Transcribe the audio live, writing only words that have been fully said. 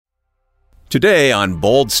Today on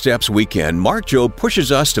Bold Steps Weekend, Mark Jobe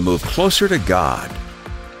pushes us to move closer to God.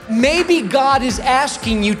 Maybe God is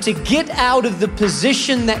asking you to get out of the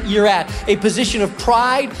position that you're at, a position of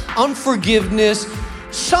pride, unforgiveness,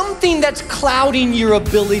 something that's clouding your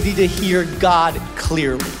ability to hear God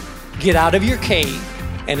clearly. Get out of your cave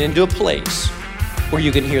and into a place where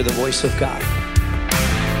you can hear the voice of God.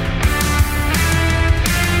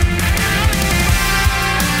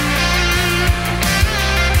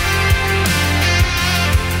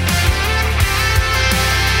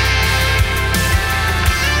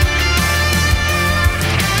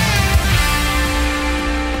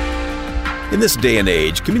 In this day and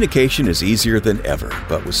age, communication is easier than ever,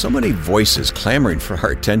 but with so many voices clamoring for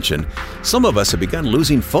our attention, some of us have begun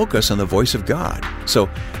losing focus on the voice of God. So,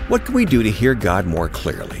 what can we do to hear God more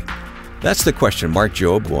clearly? That's the question Mark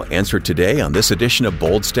Jobe will answer today on this edition of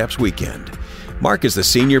Bold Steps Weekend. Mark is the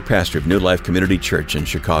senior pastor of New Life Community Church in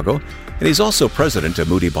Chicago, and he's also president of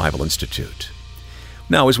Moody Bible Institute.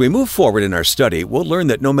 Now, as we move forward in our study, we'll learn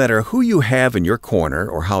that no matter who you have in your corner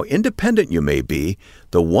or how independent you may be,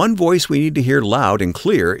 the one voice we need to hear loud and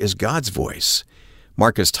clear is God's voice.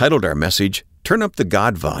 Mark has titled our message, Turn Up the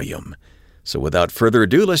God Volume. So without further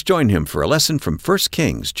ado, let's join him for a lesson from 1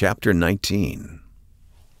 Kings chapter 19.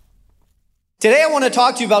 Today I want to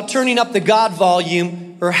talk to you about turning up the God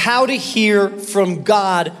volume, or how to hear from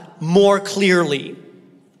God more clearly.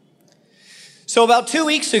 So about 2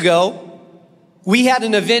 weeks ago, we had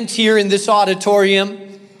an event here in this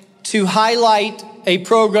auditorium to highlight a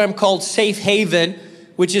program called Safe Haven,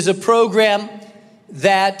 which is a program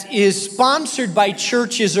that is sponsored by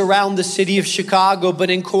churches around the city of Chicago, but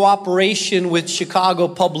in cooperation with Chicago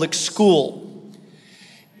Public School.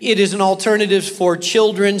 It is an alternative for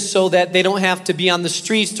children so that they don't have to be on the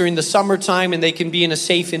streets during the summertime and they can be in a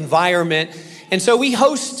safe environment. And so we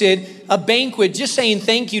hosted a banquet just saying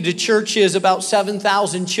thank you to churches. About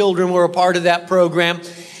 7,000 children were a part of that program.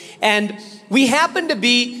 And we happened to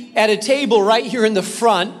be at a table right here in the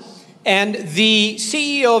front, and the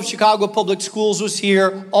CEO of Chicago Public Schools was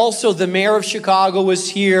here. Also, the mayor of Chicago was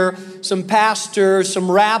here, some pastors, some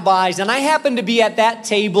rabbis, and I happened to be at that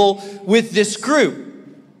table with this group.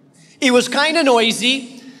 It was kind of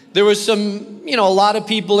noisy. There was a lot of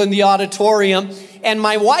people in the auditorium. And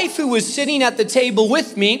my wife, who was sitting at the table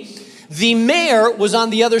with me, the mayor was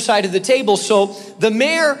on the other side of the table. So the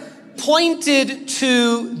mayor pointed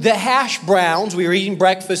to the hash browns. We were eating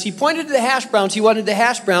breakfast. He pointed to the hash browns. He wanted the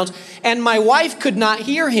hash browns. And my wife could not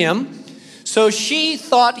hear him. So she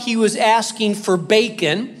thought he was asking for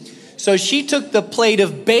bacon. So she took the plate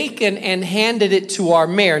of bacon and handed it to our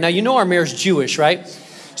mayor. Now, you know our mayor's Jewish, right?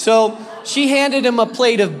 So she handed him a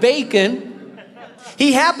plate of bacon.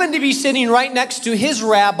 He happened to be sitting right next to his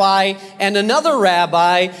rabbi and another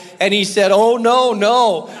rabbi, and he said, oh, no,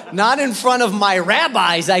 not in front of my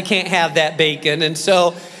rabbis, I can't have that bacon. And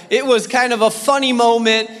so it was kind of a funny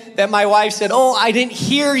moment that my wife said, oh, I didn't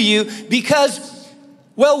hear you, because,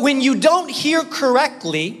 well, when you don't hear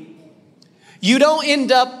correctly, you don't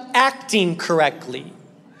end up acting correctly.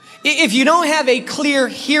 If you don't have a clear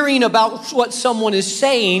hearing about what someone is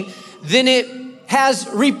saying, then it has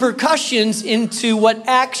repercussions into what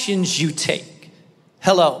actions you take.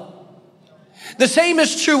 Hello. The same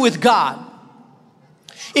is true with God.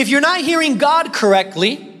 If you're not hearing God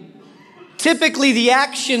correctly, typically the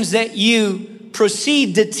actions that you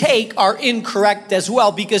proceed to take are incorrect as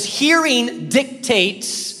well, because hearing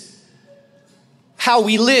dictates how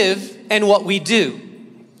we live and what we do.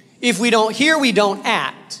 If we don't hear, we don't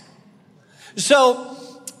act. So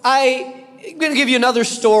I'm going to give you another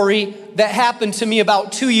story that happened to me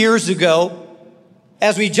about 2 years ago,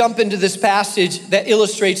 as we jump into this passage that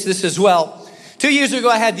illustrates this as well. 2 years ago,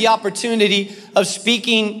 I had the opportunity of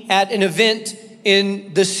speaking at an event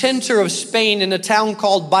in the center of Spain in a town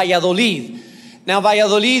called Valladolid. Now,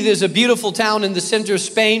 Valladolid is a beautiful town in the center of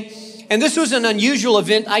Spain, and this was an unusual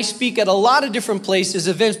event. I speak at a lot of different places,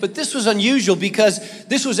 events, but this was unusual because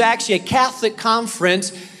this was actually a Catholic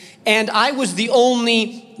conference, and I was the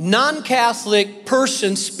only non-Catholic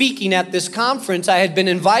person speaking at this conference. I had been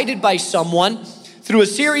invited by someone through a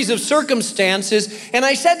series of circumstances, and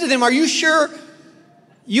I said to them, are you sure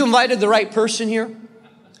you invited the right person here?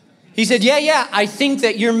 He said, yeah, I think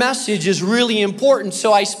that your message is really important.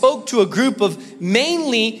 So I spoke to a group of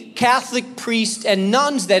mainly Catholic priests and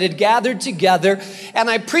nuns that had gathered together, and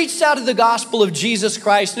I preached out of the gospel of Jesus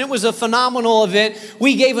Christ, and it was a phenomenal event.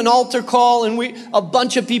 We gave an altar call, and a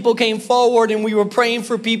bunch of people came forward, and we were praying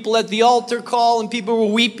for people at the altar call, and people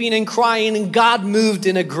were weeping and crying, and God moved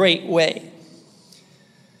in a great way.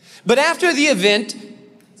 But after the event,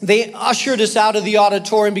 they ushered us out of the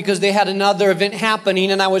auditorium because they had another event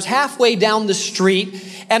happening, and I was halfway down the street,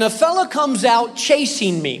 and a fella comes out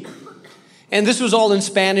chasing me. And this was all in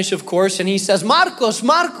Spanish, of course, and he says, "Marcos,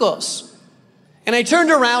 Marcos." And I turned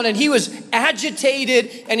around, and he was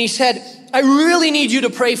agitated, and he said, "I really need you to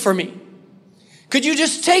pray for me. Could you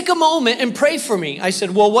just take a moment and pray for me?" I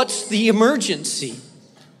said, "Well, what's the emergency?"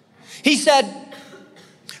 He said,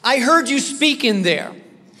 "I heard you speak in there.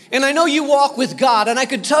 And I know you walk with God, and I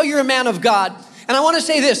could tell you're a man of God. And I want to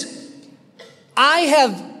say this, I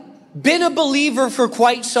have been a believer for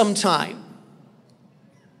quite some time,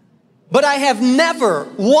 but I have never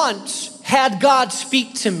once had God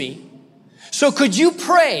speak to me. So could you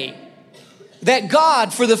pray that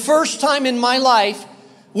God, for the first time in my life,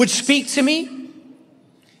 would speak to me?"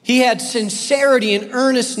 He had sincerity and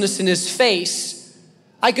earnestness in his face.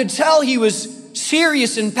 I could tell he was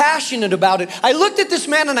serious and passionate about it. I looked at this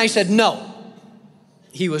man and I said, "No."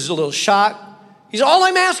 He was a little shocked. He said, "All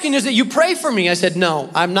I'm asking is that you pray for me." I said, "No,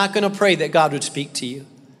 I'm not going to pray that God would speak to you."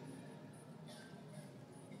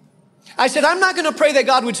 I said, "I'm not going to pray that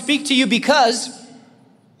God would speak to you because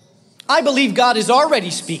I believe God is already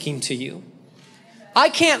speaking to you. I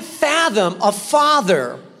can't fathom a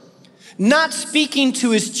father not speaking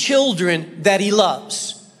to his children that he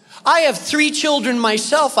loves. I have 3 children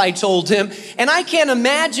myself," I told him, "and I can't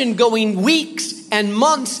imagine going weeks and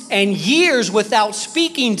months and years without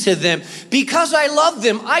speaking to them. Because I love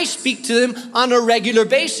them, I speak to them on a regular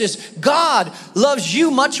basis. God loves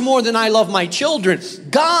you much more than I love my children.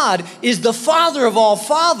 God is the Father of all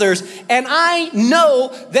fathers, and I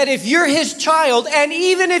know that if you're his child, and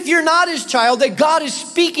even if you're not his child, that God is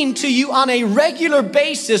speaking to you on a regular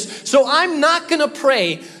basis. So I'm not going to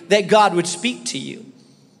pray that God would speak to you.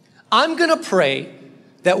 I'm going to pray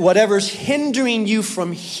that whatever's hindering you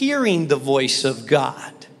from hearing the voice of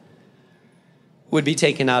God would be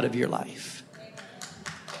taken out of your life."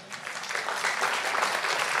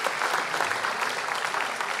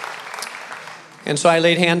 And so I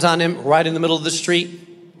laid hands on him right in the middle of the street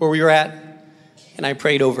where we were at, and I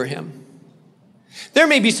prayed over him. There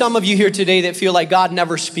may be some of you here today that feel like God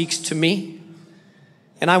never speaks to me.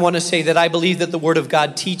 And I want to say that I believe that the Word of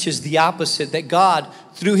God teaches the opposite, that God,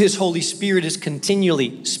 through His Holy Spirit, is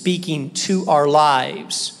continually speaking to our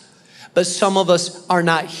lives. But some of us are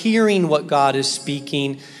not hearing what God is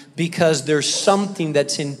speaking because there's something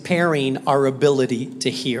that's impairing our ability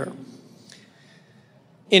to hear.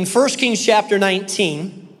 In 1 Kings chapter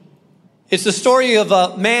 19, it's the story of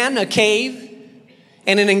a man, a cave,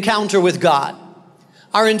 and an encounter with God.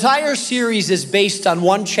 Our entire series is based on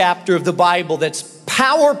one chapter of the Bible that's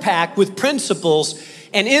power-packed with principles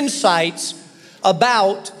and insights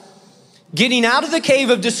about getting out of the cave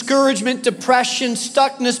of discouragement, depression,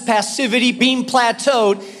 stuckness, passivity, being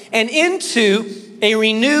plateaued, and into a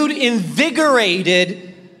renewed,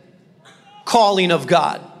 invigorated calling of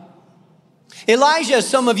God. Elijah, as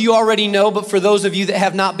some of you already know, but for those of you that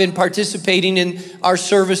have not been participating in our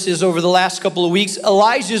services over the last couple of weeks,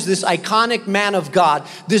 Elijah is this iconic man of God,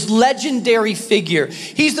 this legendary figure.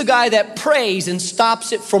 He's the guy that prays and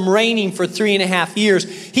stops it from raining for 3.5 years.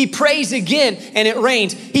 He prays again and it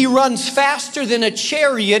rains. He runs faster than a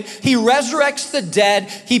chariot. He resurrects the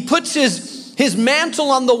dead. He puts his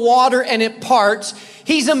mantle on the water and it parts.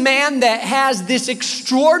 He's a man that has this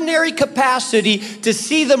extraordinary capacity to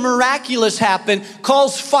see the miraculous happen,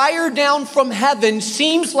 calls fire down from heaven,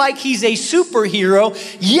 seems like he's a superhero,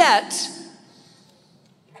 yet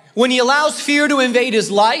when he allows fear to invade his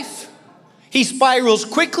life, he spirals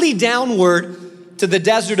quickly downward to the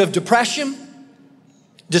desert of depression,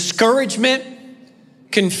 discouragement,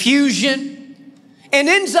 confusion, and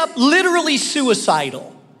ends up literally suicidal.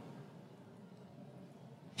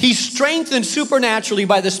 He's strengthened supernaturally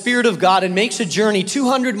by the Spirit of God and makes a journey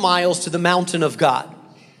 200 miles to the mountain of God.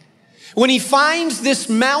 When he finds this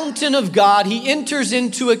mountain of God, he enters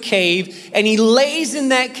into a cave and he lays in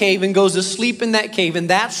that cave and goes to sleep in that cave. And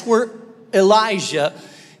that's where Elijah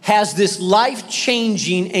has this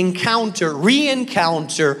life-changing encounter,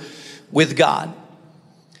 re-encounter with God.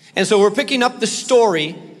 And so we're picking up the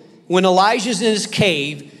story when Elijah's in his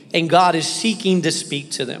cave and God is seeking to speak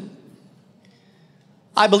to them.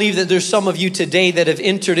 I believe that there's some of you today that have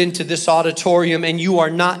entered into this auditorium and you are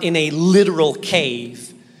not in a literal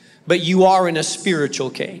cave, but you are in a spiritual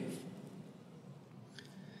cave.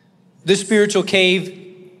 This spiritual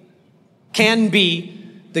cave can be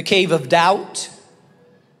the cave of doubt,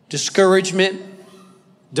 discouragement,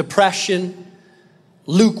 depression,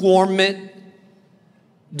 lukewarmment,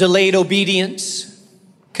 delayed obedience,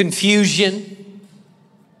 confusion.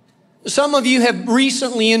 Some of you have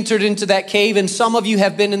recently entered into that cave, and some of you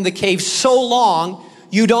have been in the cave so long,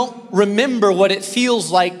 you don't remember what it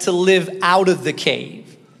feels like to live out of the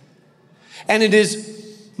cave. And it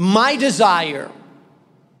is my desire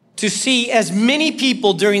to see as many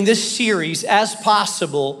people during this series as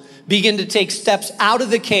possible begin to take steps out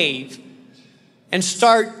of the cave and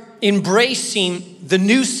start embracing the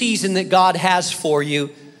new season that God has for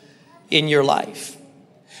you in your life.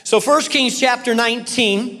 So 1 Kings chapter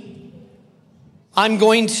 19, I'm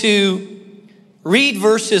going to read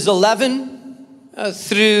verses 11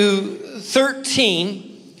 through 13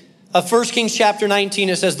 of 1 Kings chapter 19.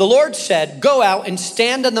 It says, "The Lord said, 'Go out and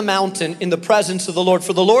stand on the mountain in the presence of the Lord,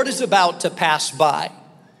 for the Lord is about to pass by.'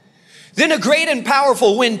 Then a great and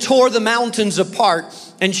powerful wind tore the mountains apart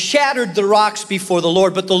and shattered the rocks before the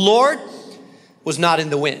Lord, but the Lord was not in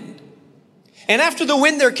the wind. And after the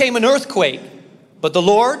wind there came an earthquake, but the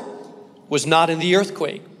Lord was not in the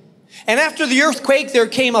earthquake. And after the earthquake there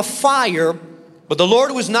came a fire, but the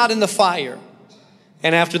Lord was not in the fire.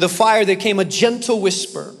 And after the fire there came a gentle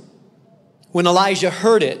whisper. When Elijah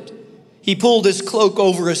heard it, he pulled his cloak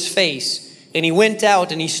over his face, and he went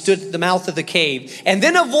out and he stood at the mouth of the cave. And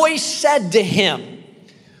then a voice said to him,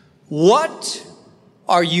 'What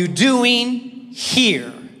are you doing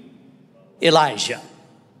here, Elijah?'"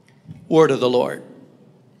 Word of the Lord.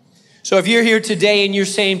 So if you're here today and you're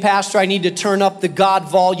saying, "Pastor, I need to turn up the God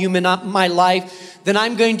volume in my life," then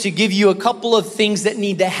I'm going to give you a couple of things that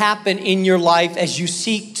need to happen in your life as you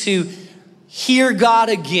seek to hear God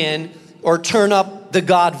again or turn up the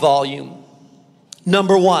God volume.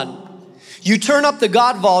 Number one, you turn up the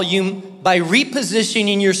God volume by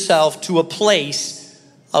repositioning yourself to a place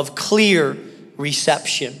of clear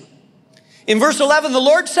reception. In verse 11, the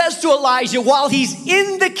Lord says to Elijah, while he's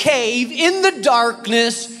in the cave, in the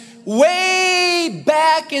darkness, way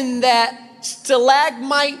back in that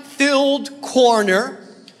stalagmite-filled corner,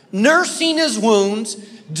 nursing his wounds,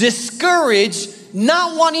 discouraged,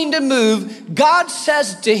 not wanting to move, God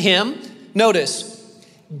says to him, notice,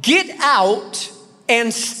 "Get out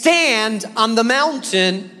and stand on the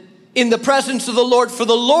mountain in the presence of the Lord, for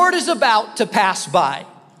the Lord is about to pass by."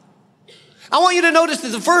 I want you to notice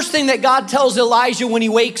that the first thing that God tells Elijah when he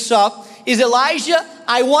wakes up is, "Elijah,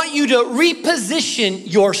 I want you to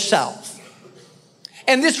reposition yourself."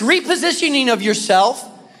 And this repositioning of yourself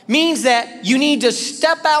means that you need to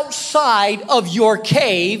step outside of your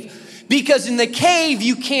cave, because in the cave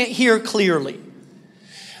you can't hear clearly.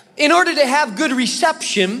 In order to have good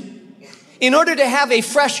reception, in order to have a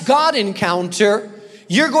fresh God encounter,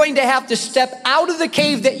 you're going to have to step out of the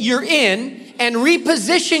cave that you're in and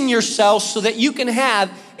reposition yourself so that you can have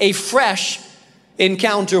a fresh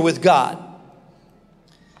encounter with God.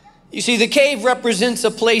 You see, the cave represents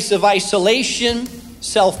a place of isolation,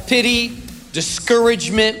 self-pity,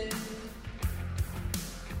 discouragement.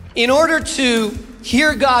 In order to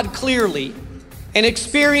hear God clearly and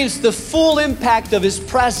experience the full impact of His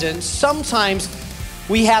presence, sometimes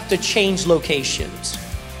we have to change locations.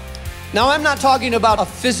 Now, I'm not talking about a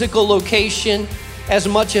physical location as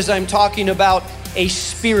much as I'm talking about a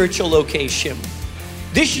spiritual location.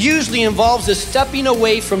 This usually involves us stepping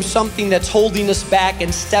away from something that's holding us back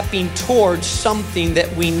and stepping towards something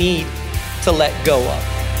that we need to let go of.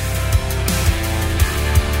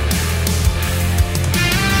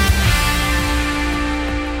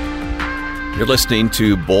 You're listening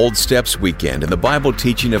to Bold Steps Weekend and the Bible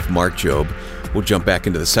teaching of Mark Jobe. We'll jump back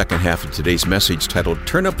into the second half of today's message titled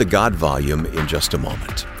Turn Up the God Volume in just a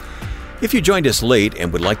moment. If you joined us late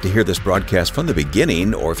and would like to hear this broadcast from the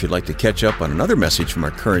beginning, or if you'd like to catch up on another message from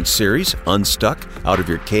our current series, Unstuck, Out of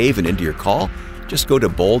Your Cave and Into Your Call, just go to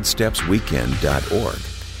boldstepsweekend.org.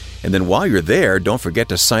 And then while you're there, don't forget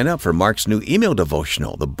to sign up for Mark's new email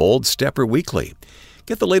devotional, the Bold Stepper Weekly.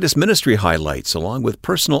 Get the latest ministry highlights along with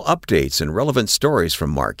personal updates and relevant stories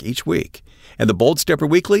from Mark each week. And the Bold Stepper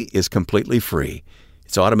Weekly is completely free.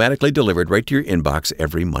 It's automatically delivered right to your inbox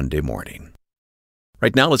every Monday morning.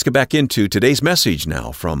 Right now, let's get back into today's message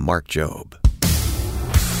now from Mark Jobe.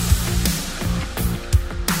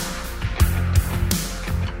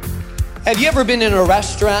 Have you ever been in a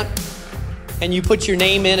restaurant and you put your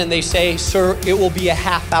name in and they say, "Sir, it will be a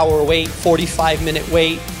half-hour wait, 45-minute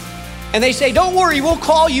wait." And they say, "Don't worry, we'll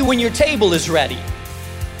call you when your table is ready."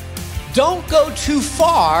 Don't go too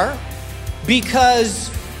far, because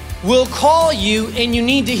we'll call you and you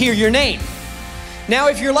need to hear your name. Now,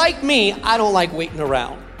 if you're like me, I don't like waiting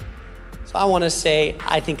around. So I want to say,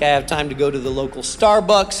 I think I have time to go to the local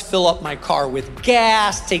Starbucks, fill up my car with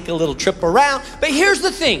gas, take a little trip around. But here's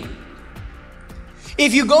the thing.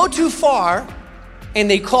 If you go too far and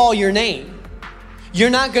they call your name, you're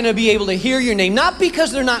not going to be able to hear your name. Not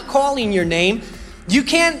because they're not calling your name. You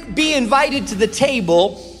can't be invited to the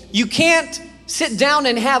table. You can't sit down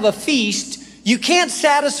and have a feast, you can't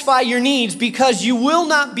satisfy your needs because you will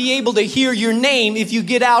not be able to hear your name if you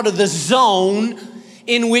get out of the zone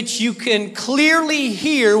in which you can clearly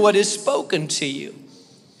hear what is spoken to you.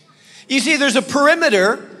 You see, there's a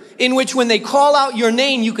perimeter in which when they call out your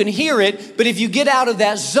name, you can hear it, but if you get out of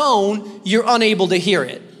that zone, you're unable to hear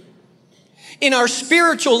it. In our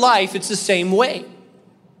spiritual life, it's the same way.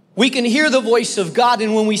 We can hear the voice of God,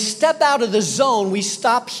 and when we step out of the zone, we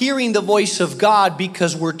stop hearing the voice of God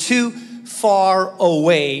because we're too far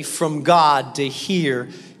away from God to hear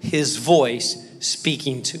his voice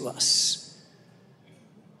speaking to us.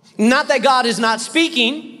 Not that God is not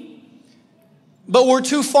speaking, but we're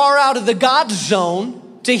too far out of the God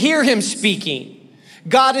zone to hear him speaking.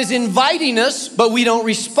 God is inviting us, but we don't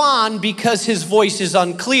respond because his voice is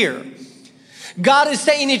unclear. God is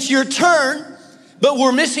saying it's your turn, but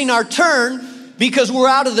we're missing our turn because we're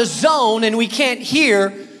out of the zone and we can't hear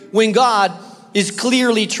when God is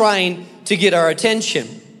clearly trying to get our attention.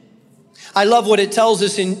 I love what it tells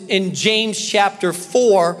us in James chapter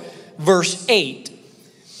 4, verse 8.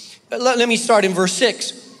 Let me start in verse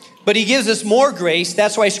 6. But he gives us more grace.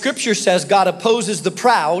 That's why scripture says God opposes the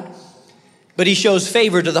proud, but he shows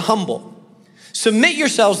favor to the humble. Submit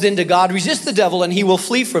yourselves then to God, resist the devil, and he will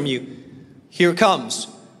flee from you. Here it comes.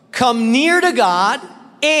 Come near to God,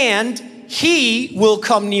 and he will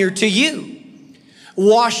come near to you.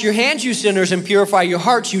 Wash your hands, you sinners, and purify your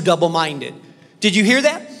hearts, you double-minded. Did you hear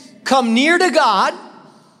that? Come near to God.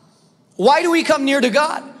 Why do we come near to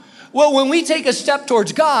God? Well, when we take a step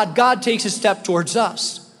towards God, God takes a step towards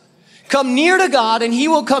us. Come near to God, and he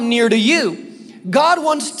will come near to you. God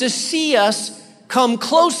wants to see us come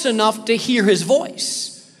close enough to hear his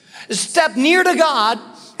voice. Step near to God,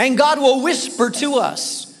 and God will whisper to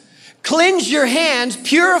us. Cleanse your hands,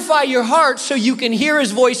 purify your heart so you can hear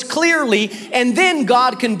his voice clearly, and then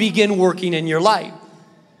God can begin working in your life.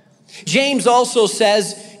 James also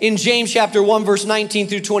says in James chapter 1, verse 19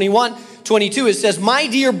 through 22, it says, my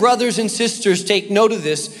dear brothers and sisters, take note of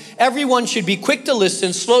this. Everyone should be quick to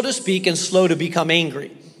listen, slow to speak, and slow to become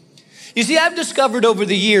angry. You see, I've discovered over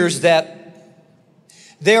the years that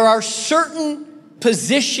there are certain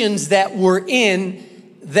positions that we're in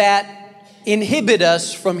that inhibit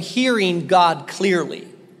us from hearing God clearly.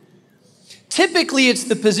 Typically, it's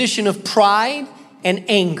the position of pride and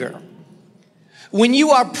anger. When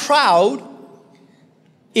you are proud,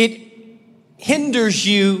 it hinders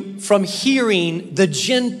you from hearing the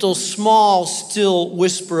gentle, small, still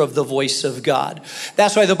whisper of the voice of God.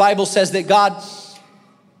 That's why the Bible says that God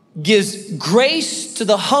gives grace to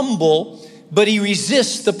the humble, but he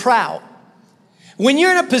resists the proud. When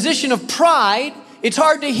you're in a position of pride, it's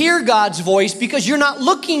hard to hear God's voice because you're not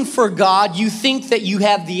looking for God. You think that you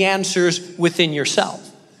have the answers within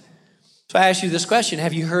yourself. So I ask you this question.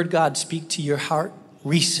 Have you heard God speak to your heart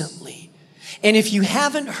recently? And if you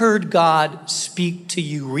haven't heard God speak to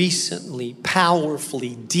you recently,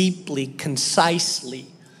 powerfully, deeply, concisely,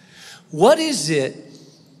 what is it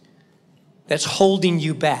that's holding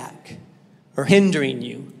you back or hindering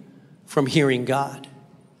you from hearing God?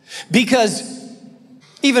 Because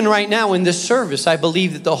even right now in this service, I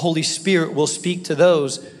believe that the Holy Spirit will speak to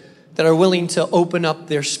those that are willing to open up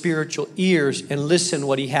their spiritual ears and listen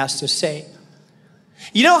what he has to say.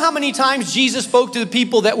 You know how many times Jesus spoke to the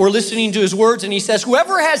people that were listening to his words, and he says,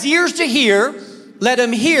 whoever has ears to hear, let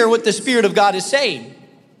him hear what the Spirit of God is saying.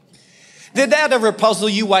 Did that ever puzzle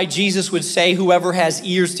you why Jesus would say, whoever has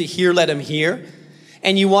ears to hear, let him hear?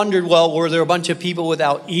 And you wondered, well, were there a bunch of people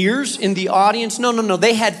without ears in the audience? No.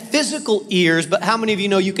 They had physical ears, but how many of you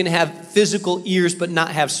know you can have physical ears but not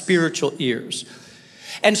have spiritual ears?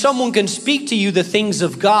 And someone can speak to you the things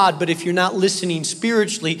of God, but if you're not listening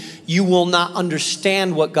spiritually, you will not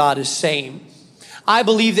understand what God is saying. I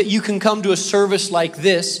believe that you can come to a service like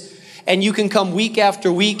this, and you can come week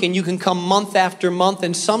after week, and you can come month after month,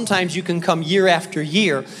 and sometimes you can come year after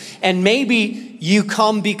year. And maybe you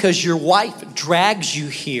come because your wife drags you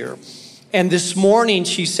here. And this morning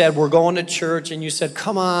she said, we're going to church. And you said,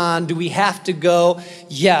 come on, do we have to go?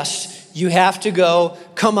 Yes, you have to go.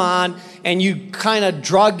 Come on. And you kind of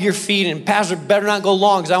drug your feet, and Pastor better not go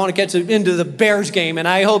long because I want to get into the Bears game, and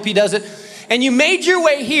I hope he does it. And you made your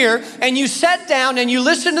way here, and you sat down and you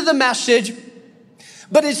listened to the message.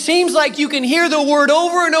 But it seems like you can hear the word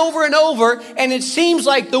over and over and over, and it seems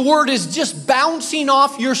like the word is just bouncing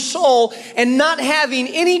off your soul and not having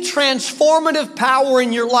any transformative power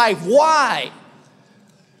in your life. Why?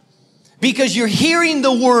 Because you're hearing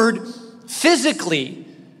the word physically,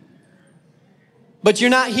 but you're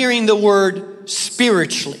not hearing the word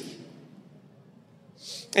spiritually.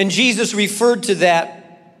 And Jesus referred to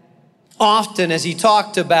that often as he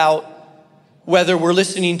talked about whether we're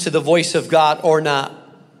listening to the voice of God or not.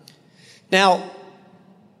 Now,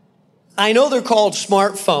 I know they're called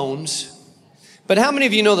smartphones, but how many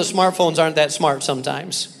of you know the smartphones aren't that smart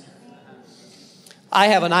sometimes? I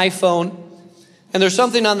have an iPhone, and there's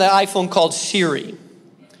something on the iPhone called Siri.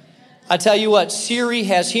 I tell you what, Siri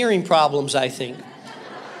has hearing problems, I think.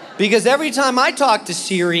 Because every time I talk to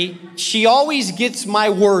Siri, she always gets my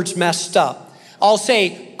words messed up. I'll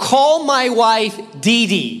say, call my wife Dee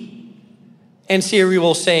Dee. And Siri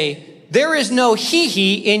will say, there is no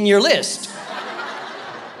hee-hee in your list.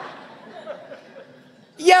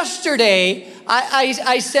 Yesterday,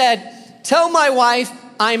 I said, tell my wife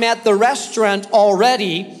I'm at the restaurant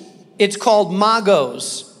already. It's called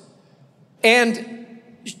Mago's. And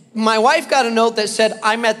my wife got a note that said,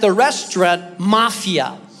 I'm at the restaurant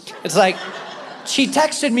Mafia. It's like, she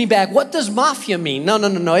texted me back, what does mafia mean?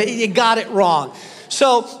 No, you got it wrong.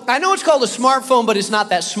 So I know it's called a smartphone, but it's not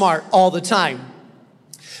that smart all the time.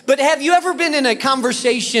 But have you ever been in a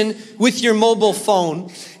conversation with your mobile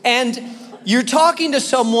phone and you're talking to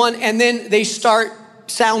someone and then they start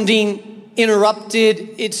sounding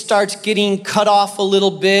interrupted, it starts getting cut off a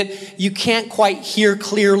little bit, you can't quite hear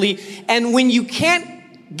clearly, and when you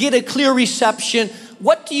can't get a clear reception,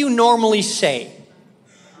 what do you normally say?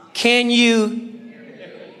 Can you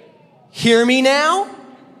hear me now?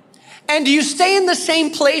 And do you stay in the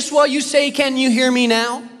same place while you say, can you hear me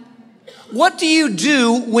now? What do you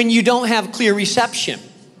do when you don't have clear reception?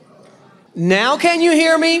 Now can you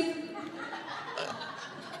hear me?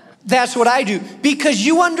 That's what I do. Because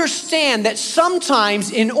you understand that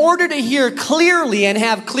sometimes in order to hear clearly and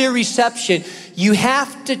have clear reception, you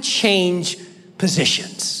have to change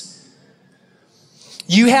positions.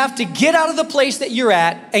 You have to get out of the place that you're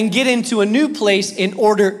at and get into a new place in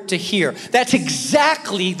order to hear. That's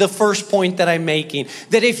exactly the first point that I'm making.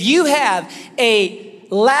 That if you have a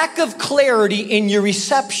lack of clarity in your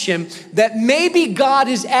reception, that maybe God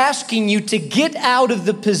is asking you to get out of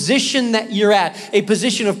the position that you're at, a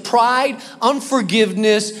position of pride,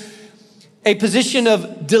 unforgiveness, a position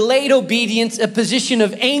of delayed obedience, a position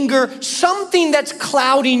of anger, something that's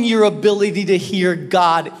clouding your ability to hear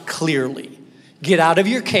God clearly. Get out of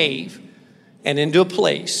your cave and into a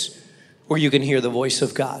place where you can hear the voice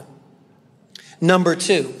of God. Number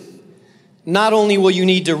two, not only will you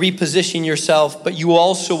need to reposition yourself, but you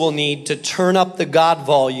also will need to turn up the God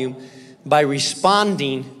volume by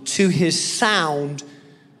responding to his sound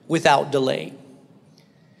without delay.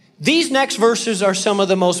 These next verses are some of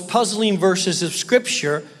the most puzzling verses of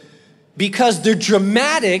Scripture because they're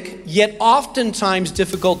dramatic, yet oftentimes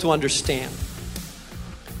difficult to understand.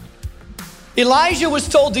 Elijah was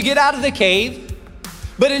told to get out of the cave,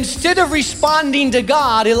 but instead of responding to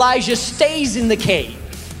God, Elijah stays in the cave.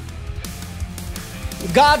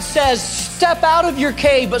 God says, step out of your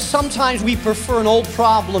cave, but sometimes we prefer an old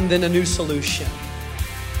problem than a new solution.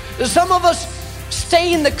 Some of us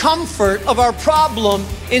stay in the comfort of our problem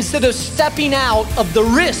instead of stepping out of the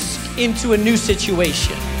risk into a new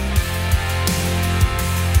situation.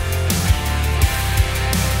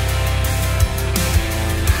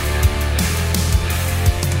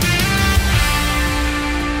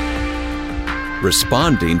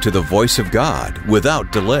 Responding to the voice of God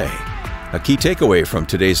without delay. A key takeaway from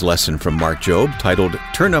today's lesson from Mark Jobe titled,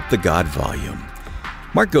 Turn Up the God Volume.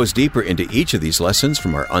 Mark goes deeper into each of these lessons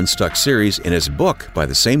from our Unstuck series in his book by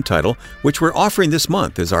the same title, which we're offering this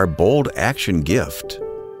month as our bold action gift.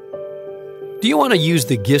 Do you want to use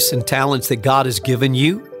the gifts and talents that God has given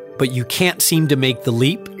you, but you can't seem to make the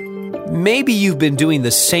leap? Maybe you've been doing the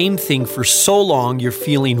same thing for so long you're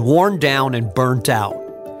feeling worn down and burnt out.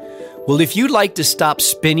 Well, if you'd like to stop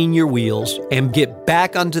spinning your wheels and get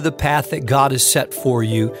back onto the path that God has set for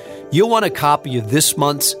you, you'll want a copy of this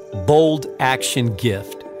month's Bold Action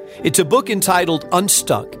Gift. It's a book entitled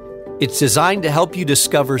Unstuck. It's designed to help you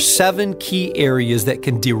discover 7 key areas that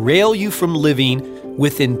can derail you from living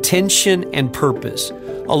with intention and purpose,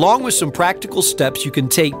 along with some practical steps you can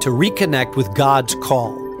take to reconnect with God's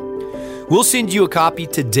call. We'll send you a copy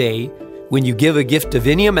today when you give a gift of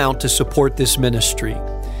any amount to support this ministry.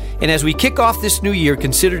 And as we kick off this new year,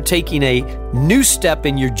 consider taking a new step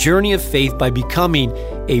in your journey of faith by becoming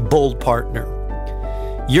a bold partner.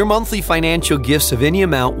 Your monthly financial gifts of any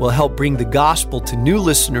amount will help bring the gospel to new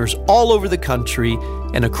listeners all over the country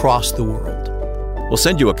and across the world. We'll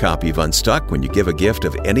send you a copy of Unstuck when you give a gift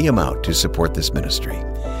of any amount to support this ministry.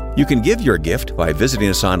 You can give your gift by visiting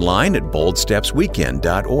us online at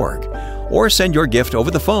boldstepsweekend.org or send your gift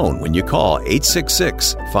over the phone when you call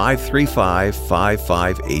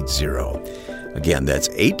 866-535-5580. Again, that's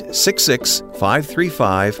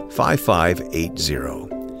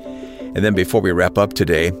 866-535-5580. And then before we wrap up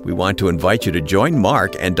today, we want to invite you to join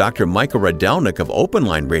Mark and Dr. Michael Radalnik of Open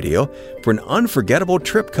Line Radio for an unforgettable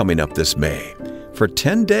trip coming up this May. For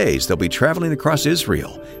 10 days, they'll be traveling across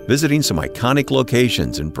Israel, visiting some iconic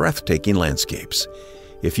locations and breathtaking landscapes.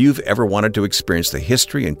 If you've ever wanted to experience the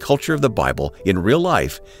history and culture of the Bible in real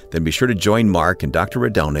life, then be sure to join Mark and Dr.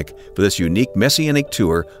 Radalnik for this unique messianic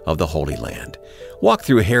tour of the Holy Land. Walk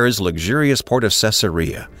through Herod's luxurious port of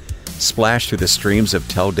Caesarea, splash through the streams of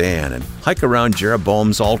Tel Dan, and hike around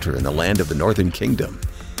Jeroboam's altar in the land of the Northern Kingdom.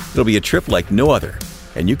 It'll be a trip like no other,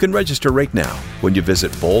 and you can register right now when you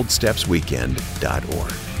visit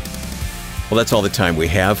boldstepsweekend.org. Well, that's all the time we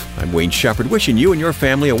have. I'm Wayne Shepherd, wishing you and your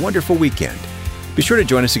family a wonderful weekend. Be sure to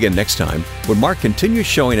join us again next time when Mark continues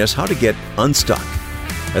showing us how to get unstuck.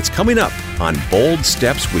 That's coming up on Bold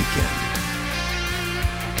Steps Weekend.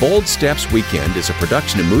 Bold Steps Weekend is a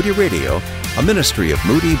production of Moody Radio, a ministry of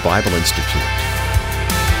Moody Bible Institute.